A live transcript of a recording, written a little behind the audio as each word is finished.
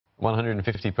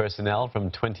150 personnel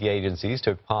from 20 agencies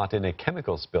took part in a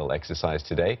chemical spill exercise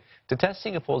today to test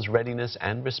Singapore's readiness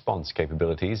and response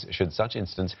capabilities should such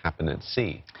incidents happen at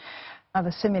sea. Now,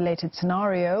 the simulated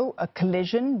scenario, a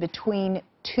collision between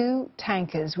two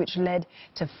tankers which led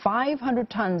to 500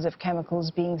 tons of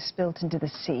chemicals being spilt into the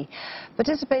sea.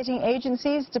 Participating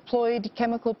agencies deployed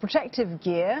chemical protective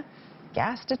gear,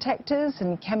 gas detectors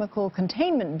and chemical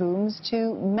containment booms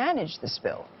to manage the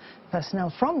spill.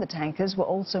 Personnel from the tankers were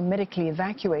also medically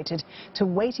evacuated to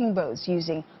waiting boats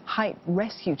using height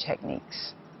rescue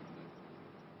techniques.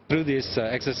 Through this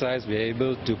exercise, we are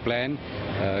able to plan,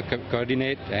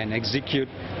 coordinate and execute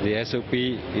the SOP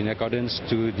in accordance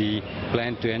to the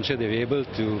plan to ensure that we are able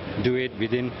to do it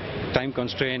within time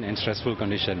constraint and stressful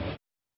conditions.